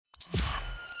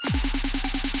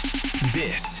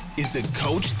This is the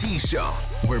Coach T Show,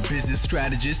 where business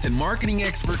strategist and marketing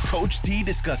expert Coach T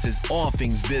discusses all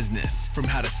things business, from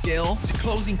how to scale to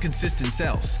closing consistent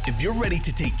sales. If you're ready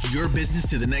to take your business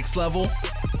to the next level,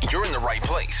 you're in the right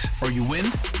place. Are you in?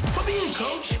 Put me in,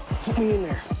 Coach. Put me in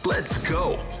there. Let's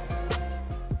go.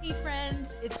 Hey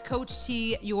friends, it's Coach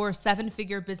T, your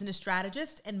seven-figure business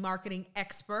strategist and marketing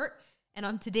expert. And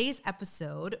on today's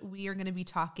episode, we are going to be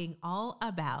talking all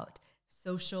about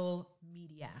social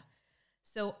media.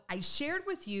 So I shared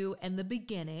with you in the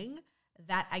beginning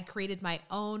that I created my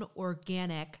own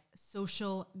organic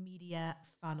social media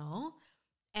funnel.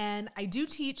 And I do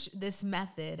teach this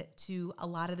method to a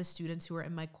lot of the students who are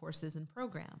in my courses and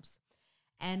programs.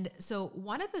 And so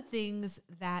one of the things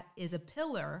that is a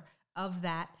pillar of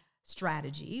that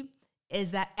strategy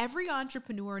is that every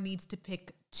entrepreneur needs to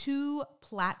pick two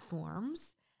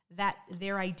platforms that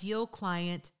their ideal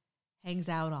client hangs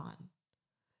out on.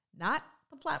 Not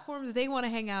the platforms they want to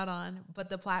hang out on, but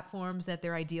the platforms that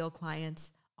their ideal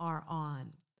clients are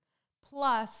on,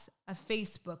 plus a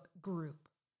Facebook group.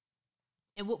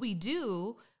 And what we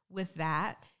do with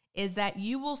that is that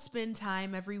you will spend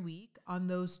time every week on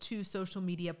those two social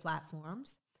media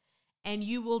platforms, and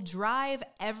you will drive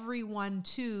everyone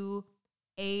to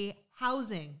a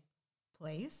housing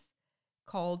place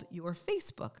called your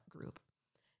Facebook group.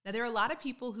 Now, there are a lot of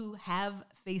people who have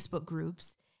Facebook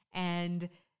groups and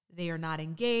they are not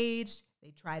engaged.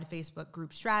 They tried Facebook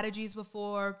group strategies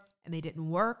before and they didn't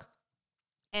work.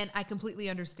 And I completely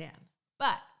understand.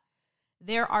 But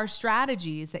there are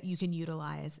strategies that you can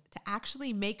utilize to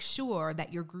actually make sure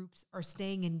that your groups are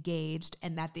staying engaged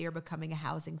and that they are becoming a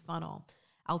housing funnel.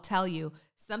 I'll tell you,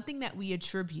 something that we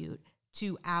attribute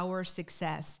to our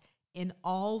success in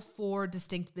all four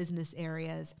distinct business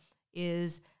areas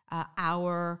is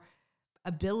our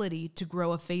ability to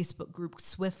grow a Facebook group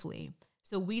swiftly.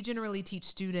 So we generally teach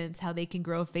students how they can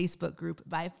grow a Facebook group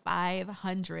by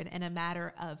 500 in a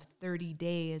matter of 30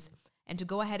 days, and to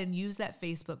go ahead and use that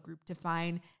Facebook group to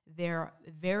find their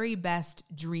very best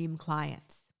dream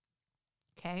clients.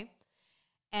 Okay?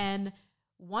 And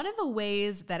one of the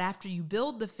ways that after you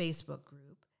build the Facebook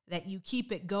group, that you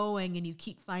keep it going and you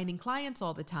keep finding clients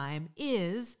all the time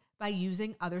is by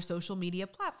using other social media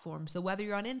platforms. So whether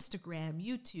you're on Instagram,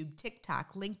 YouTube,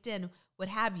 TikTok, LinkedIn, what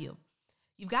have you,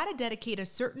 you've got to dedicate a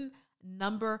certain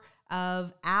number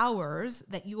of hours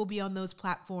that you will be on those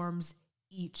platforms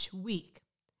each week.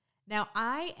 Now,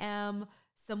 I am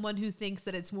someone who thinks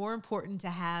that it's more important to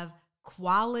have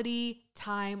quality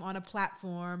time on a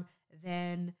platform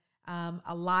than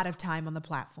a lot of time on the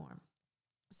platform.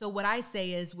 So what I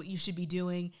say is what you should be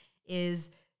doing is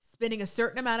spending a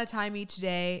certain amount of time each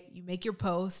day. You make your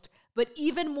post, but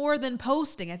even more than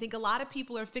posting, I think a lot of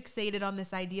people are fixated on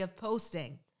this idea of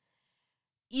posting.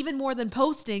 Even more than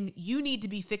posting, you need to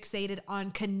be fixated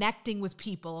on connecting with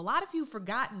people. A lot of you have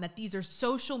forgotten that these are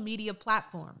social media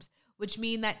platforms, which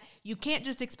mean that you can't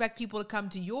just expect people to come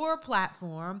to your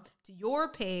platform, to your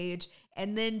page,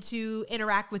 and then to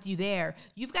interact with you there.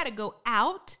 You've got to go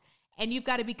out and you've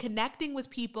got to be connecting with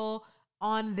people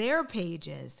on their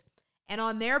pages and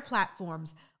on their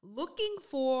platforms, looking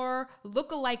for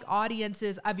lookalike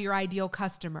audiences of your ideal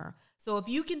customer. So if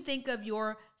you can think of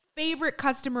your favorite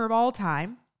customer of all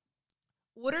time,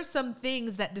 what are some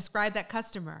things that describe that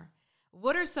customer?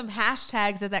 What are some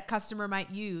hashtags that customer might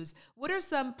use? What are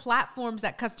some platforms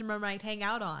that customer might hang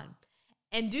out on?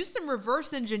 And do some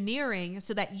reverse engineering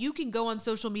so that you can go on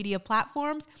social media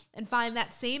platforms and find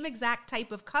that same exact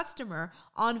type of customer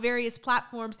on various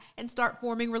platforms and start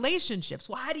forming relationships.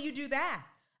 Well, how do you do that?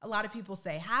 A lot of people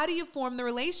say, how do you form the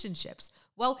relationships?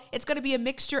 Well, it's going to be a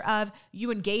mixture of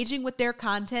you engaging with their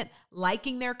content,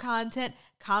 liking their content,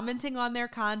 commenting on their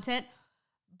content.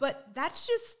 But that's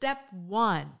just step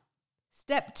one.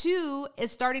 Step two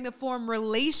is starting to form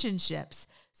relationships.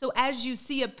 So as you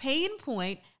see a pain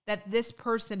point that this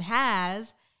person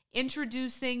has,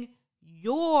 introducing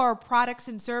your products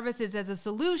and services as a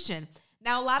solution.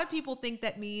 Now, a lot of people think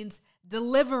that means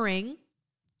delivering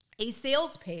a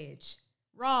sales page.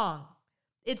 Wrong.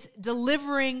 It's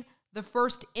delivering the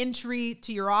first entry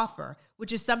to your offer,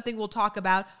 which is something we'll talk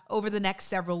about over the next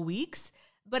several weeks.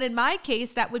 But in my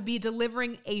case, that would be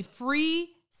delivering a free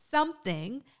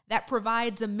something that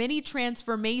provides a mini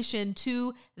transformation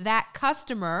to that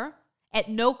customer at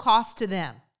no cost to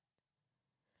them.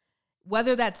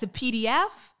 Whether that's a PDF,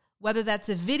 whether that's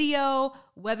a video,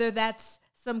 whether that's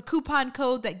some coupon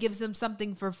code that gives them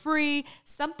something for free,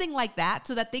 something like that,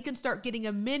 so that they can start getting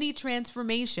a mini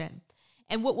transformation.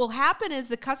 And what will happen is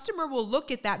the customer will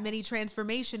look at that mini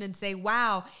transformation and say,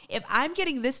 wow, if I'm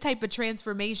getting this type of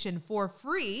transformation for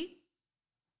free,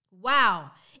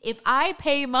 wow, If I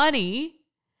pay money,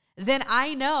 then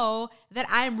I know that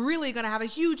I'm really going to have a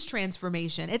huge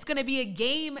transformation. It's going to be a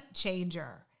game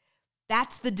changer.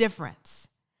 That's the difference.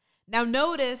 Now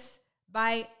notice,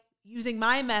 by using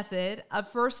my method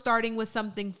of first starting with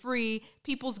something free,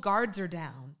 people's guards are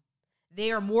down.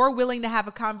 They are more willing to have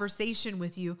a conversation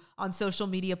with you on social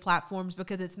media platforms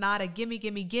because it's not a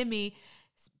gimme,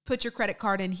 put your credit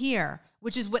card in here,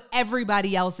 which is what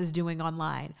everybody else is doing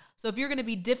online. So if you're going to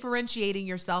be differentiating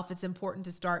yourself, it's important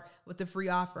to start with the free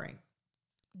offering.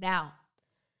 Now,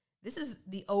 this is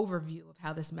the overview of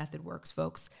how this method works,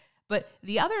 folks. But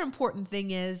the other important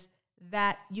thing is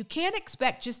that you can't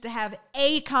expect just to have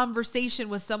a conversation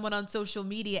with someone on social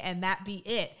media and that be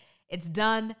it. It's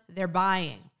done, they're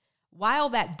buying. While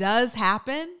that does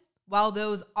happen, while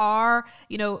those are,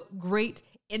 great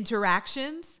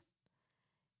interactions,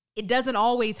 it doesn't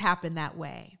always happen that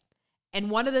way. And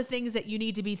one of the things that you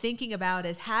need to be thinking about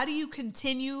is, how do you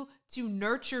continue to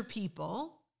nurture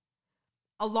people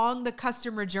along the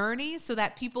customer journey so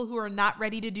that people who are not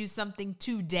ready to do something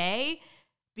today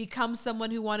become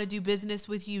someone who want to do business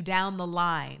with you down the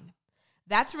line?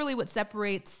 That's really what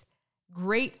separates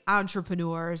great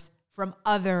entrepreneurs from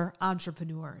other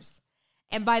entrepreneurs.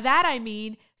 And by that, I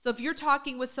mean, so if you're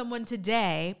talking with someone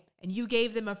today and you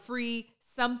gave them a free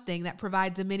something that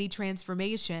provides a mini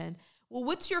transformation, well,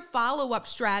 what's your follow-up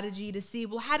strategy to see,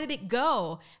 well, how did it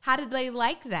go? How did they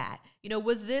like that?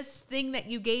 Was this thing that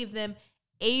you gave them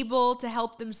able to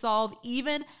help them solve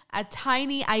even a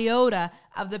tiny iota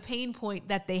of the pain point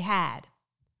that they had?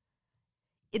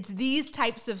 It's these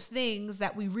types of things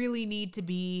that we really need to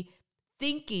be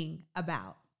thinking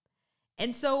about.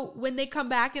 And so when they come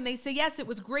back and they say, yes, it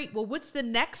was great, well, what's the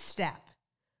next step?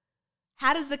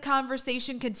 How does the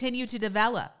conversation continue to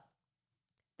develop?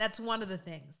 That's one of the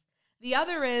things. The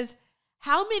other is,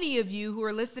 how many of you who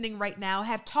are listening right now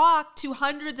have talked to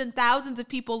hundreds and thousands of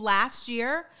people last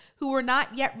year who were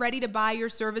not yet ready to buy your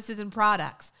services and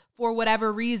products for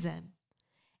whatever reason?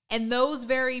 And those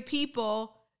very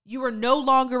people you are no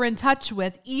longer in touch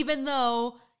with, even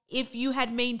though if you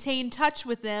had maintained touch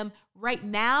with them right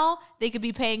now, they could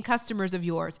be paying customers of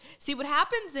yours. See, what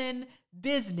happens in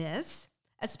business,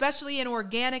 especially in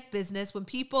organic business, when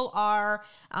people are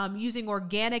using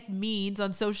organic means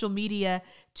on social media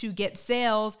to get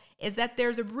sales, is that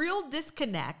there's a real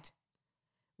disconnect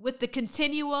with the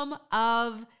continuum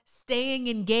of staying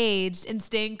engaged and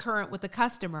staying current with the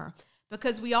customer.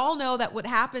 Because we all know that what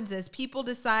happens is people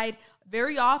decide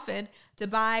very often to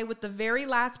buy with the very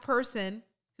last person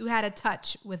who had a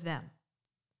touch with them.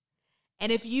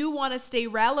 And if you want to stay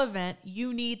relevant,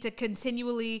 you need to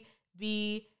continually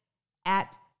be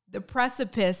at the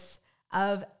precipice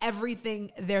of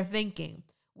everything they're thinking,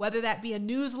 whether that be a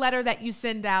newsletter that you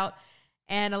send out.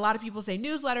 And a lot of people say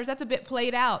newsletters, that's a bit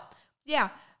played out. Yeah,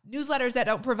 newsletters that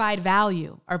don't provide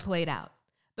value are played out.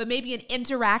 But maybe an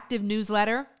interactive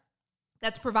newsletter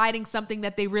that's providing something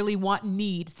that they really want and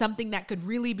need, something that could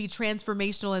really be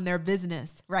transformational in their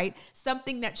business, right?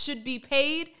 Something that should be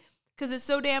paid because it's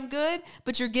so damn good,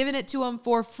 but you're giving it to them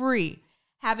for free.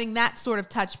 Having that sort of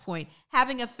touch point,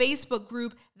 having a Facebook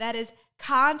group that is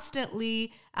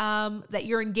constantly, that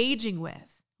you're engaging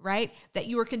with, right? That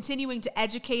you are continuing to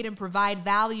educate and provide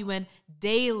value in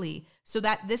daily, so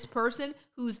that this person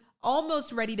who's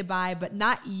almost ready to buy but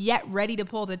not yet ready to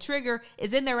pull the trigger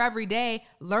is in there every day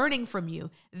learning from you.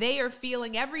 They are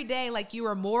feeling every day like you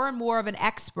are more and more of an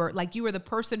expert, like you are the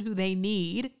person who they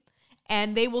need,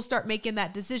 and they will start making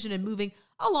that decision and moving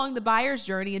along the buyer's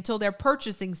journey until they're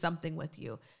purchasing something with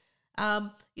you.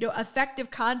 Effective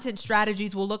content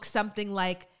strategies will look something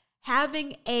like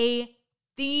having a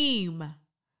theme,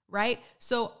 right?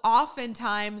 So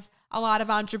oftentimes a lot of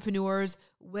entrepreneurs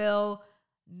will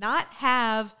not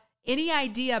have any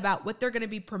idea about what they're going to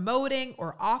be promoting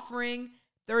or offering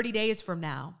 30 days from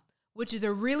now, which is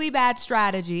a really bad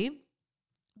strategy,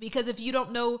 because if you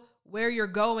don't know where you're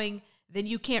going, then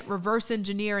you can't reverse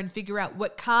engineer and figure out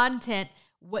what content,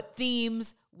 what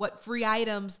themes, what free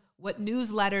items, what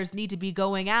newsletters need to be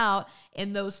going out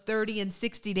in those 30 and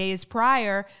 60 days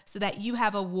prior so that you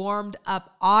have a warmed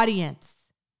up audience.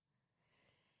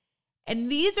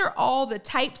 And these are all the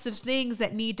types of things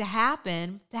that need to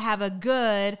happen to have a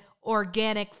good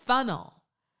organic funnel.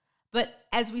 But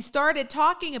as we started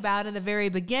talking about in the very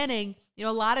beginning,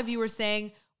 a lot of you were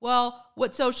saying, well,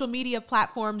 what social media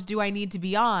platforms do I need to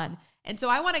be on? And so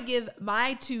I want to give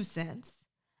my 2 cents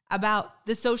about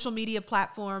the social media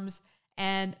platforms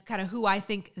and kind of who I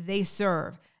think they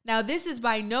serve. Now, this is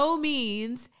by no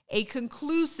means a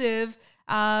conclusive,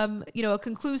 showing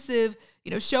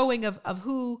of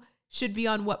who should be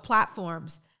on what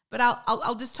platforms. But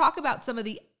I'll just talk about some of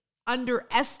the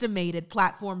underestimated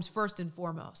platforms first and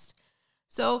foremost.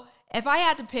 So if I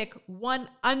had to pick one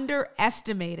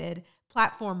underestimated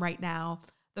platform right now,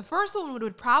 the first one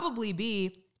would probably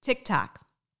be TikTok.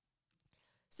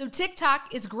 So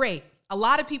TikTok is great. A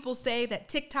lot of people say that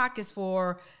TikTok is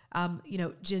for,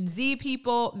 Gen Z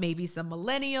people, maybe some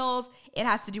millennials. It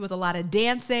has to do with a lot of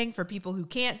dancing for people who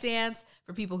can't dance,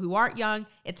 for people who aren't young.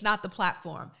 It's not the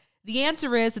platform. The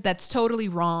answer is that that's totally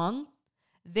wrong.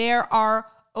 There are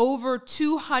over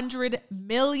 200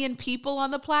 million people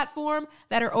on the platform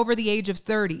that are over the age of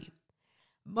 30.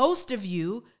 Most of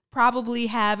you probably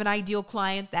have an ideal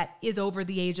client that is over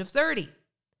the age of 30.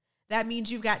 That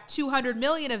means you've got 200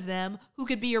 million of them who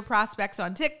could be your prospects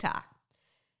on TikTok.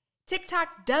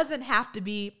 TikTok doesn't have to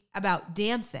be about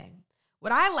dancing.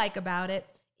 What I like about it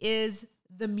is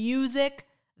the music,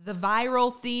 the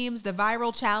viral themes, the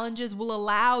viral challenges will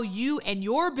allow you and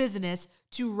your business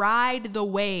to ride the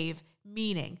wave,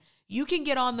 meaning you can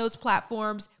get on those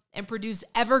platforms and produce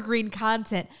evergreen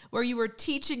content where you are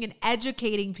teaching and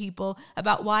educating people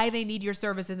about why they need your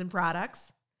services and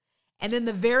products. And then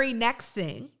the very next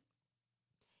thing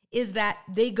is that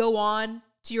they go on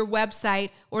to your website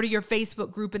or to your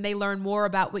Facebook group and they learn more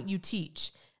about what you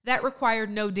teach. That required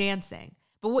no dancing.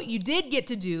 But what you did get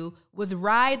to do was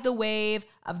ride the wave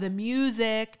of the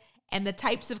music and the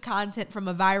types of content from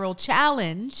a viral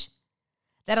challenge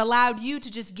that allowed you to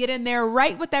just get in there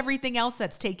right with everything else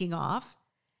that's taking off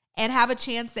and have a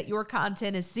chance that your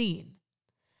content is seen.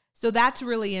 So that's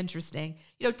really interesting.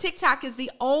 TikTok is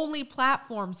the only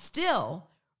platform still,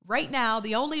 right now,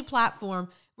 the only platform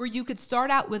where you could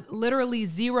start out with literally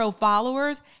 0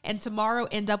 followers and tomorrow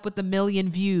end up with 1 million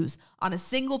views on a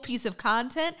single piece of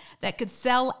content that could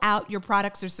sell out your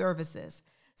products or services.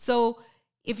 So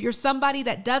if you're somebody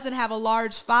that doesn't have a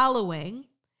large following,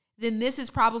 then this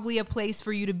is probably a place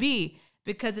for you to be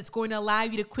because it's going to allow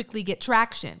you to quickly get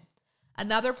traction.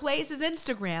 Another place is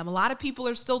Instagram. A lot of people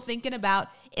are still thinking about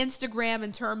Instagram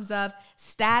in terms of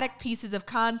static pieces of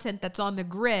content that's on the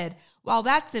grid. While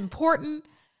that's important,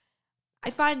 I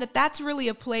find that that's really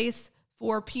a place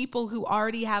for people who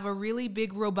already have a really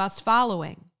big, robust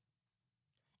following.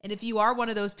 And if you are one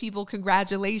of those people,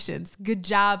 congratulations. Good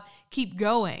job. Keep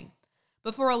going.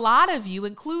 But for a lot of you,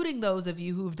 including those of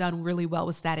you who've done really well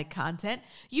with static content,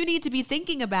 you need to be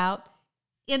thinking about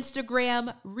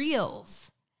Instagram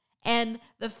Reels. And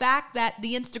the fact that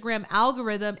the Instagram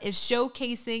algorithm is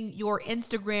showcasing your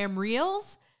Instagram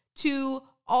Reels to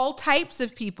all types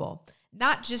of people,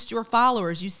 not just your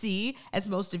followers. You see, as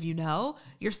most of you know,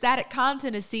 your static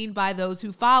content is seen by those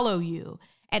who follow you.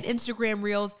 And Instagram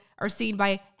Reels are seen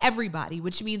by everybody,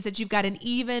 which means that you've got an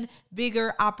even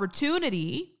bigger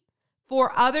opportunity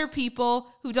for other people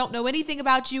who don't know anything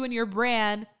about you and your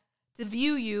brand to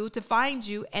view you, to find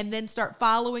you, and then start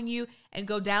following you and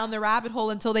go down the rabbit hole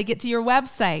until they get to your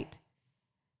website.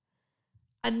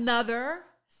 Another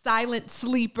silent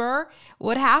sleeper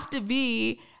would have to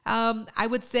be, I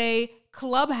would say,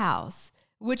 Clubhouse,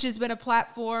 which has been a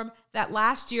platform that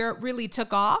last year really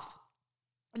took off.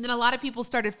 And then a lot of people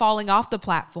started falling off the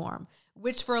platform,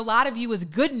 which for a lot of you is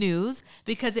good news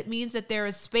because it means that there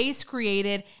is space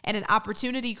created and an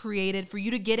opportunity created for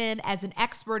you to get in as an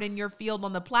expert in your field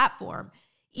on the platform,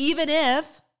 even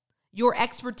if your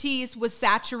expertise was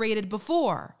saturated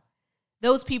before.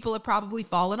 Those people have probably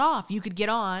fallen off. You could get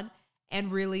on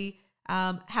and really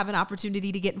have an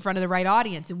opportunity to get in front of the right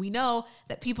audience. And we know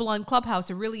that people on Clubhouse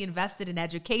are really invested in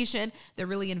education. They're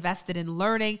really invested in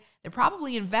learning. They're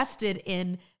probably invested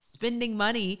in spending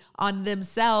money on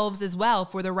themselves as well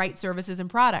for the right services and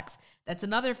products. That's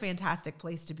another fantastic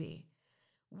place to be.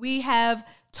 We have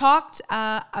talked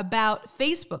about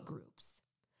Facebook groups.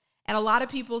 And a lot of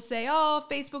people say, oh,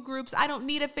 Facebook groups, I don't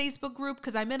need a Facebook group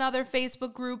because I'm in other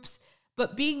Facebook groups.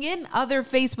 But being in other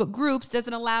Facebook groups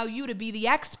doesn't allow you to be the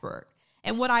expert.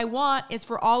 And what I want is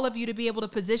for all of you to be able to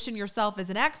position yourself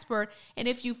as an expert. And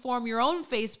if you form your own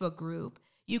Facebook group,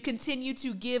 you continue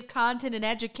to give content and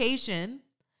education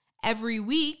every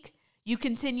week. You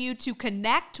continue to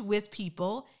connect with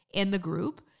people in the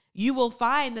group. You will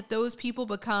find that those people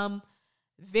become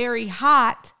very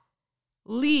hot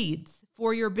leads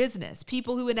for your business.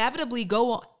 People who inevitably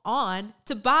go on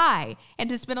to buy and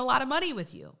to spend a lot of money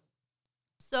with you.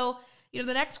 So,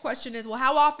 the next question is, well,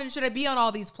 how often should I be on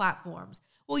all these platforms?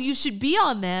 Well, you should be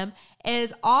on them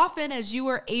as often as you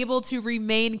are able to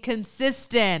remain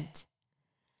consistent.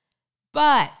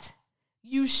 But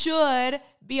you should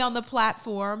be on the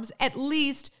platforms at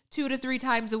least 2 to 3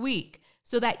 times a week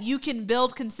so that you can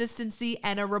build consistency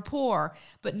and a rapport.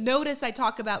 But notice I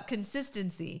talk about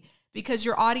consistency because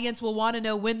your audience will want to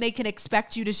know when they can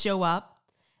expect you to show up.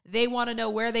 They want to know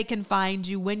where they can find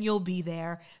you, when you'll be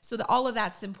there. So that all of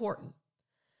that's important.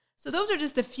 So those are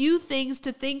just a few things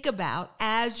to think about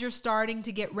as you're starting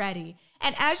to get ready.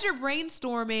 And as you're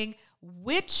brainstorming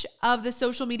which of the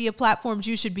social media platforms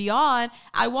you should be on,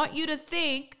 I want you to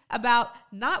think about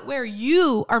not where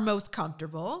you are most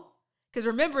comfortable, because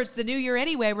remember, it's the new year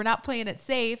anyway. We're not playing it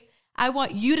safe. I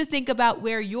want you to think about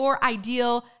where your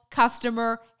ideal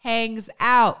customer hangs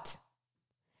out.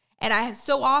 And I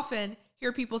so often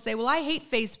hear people say, well, I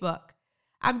hate Facebook.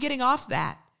 I'm getting off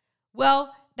that.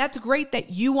 Well, that's great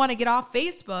that you want to get off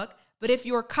Facebook, but if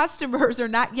your customers are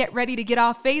not yet ready to get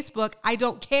off Facebook, I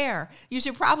don't care. You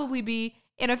should probably be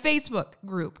in a Facebook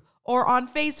group or on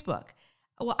Facebook.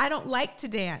 Well, I don't like to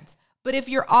dance, but if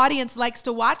your audience likes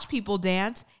to watch people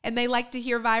dance and they like to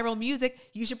hear viral music,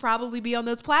 you should probably be on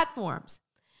those platforms.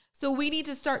 So we need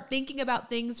to start thinking about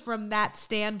things from that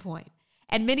standpoint.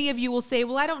 And many of you will say,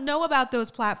 well, I don't know about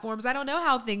those platforms. I don't know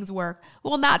how things work.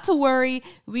 Well, not to worry.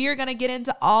 We are going to get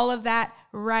into all of that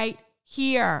right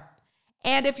here.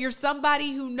 And if you're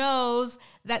somebody who knows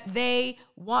that they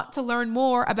want to learn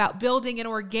more about building an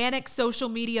organic social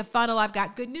media funnel, I've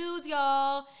got good news,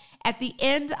 y'all. At the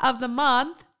end of the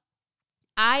month,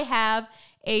 I have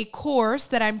a course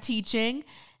that I'm teaching.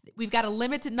 We've got a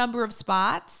limited number of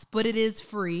spots, but it is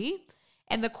free.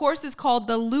 And the course is called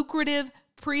The Lucrative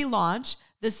Pre-Launch,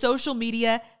 the Social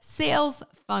Media Sales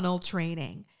Funnel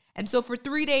Training. And so for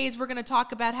 3 days, we're going to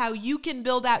talk about how you can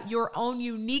build out your own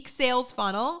unique sales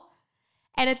funnel.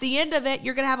 And at the end of it,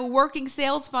 you're going to have a working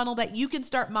sales funnel that you can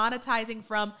start monetizing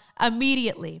from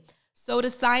immediately. So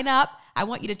to sign up, I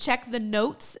want you to check the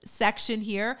notes section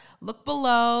here. Look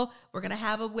below. We're going to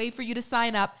have a way for you to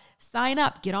sign up. Sign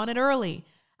up, get on it early,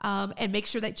 and make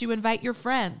sure that you invite your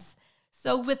friends.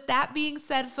 So with that being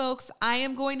said, folks, I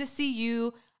am going to see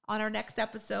you on our next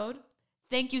episode.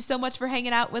 Thank you so much for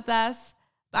hanging out with us.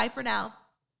 Bye for now.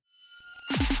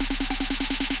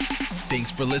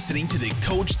 Thanks for listening to the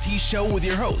Coach T Show with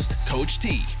your host, Coach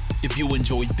T. If you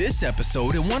enjoyed this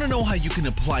episode and want to know how you can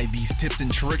apply these tips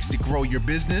and tricks to grow your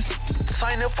business,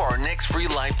 sign up for our next free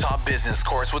Lifetop Business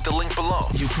course with the link below.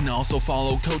 You can also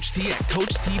follow Coach T at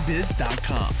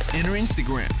CoachTBiz.com and our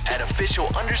Instagram at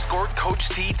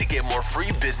official_Coach T to get more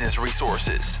free business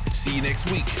resources. See you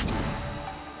next week.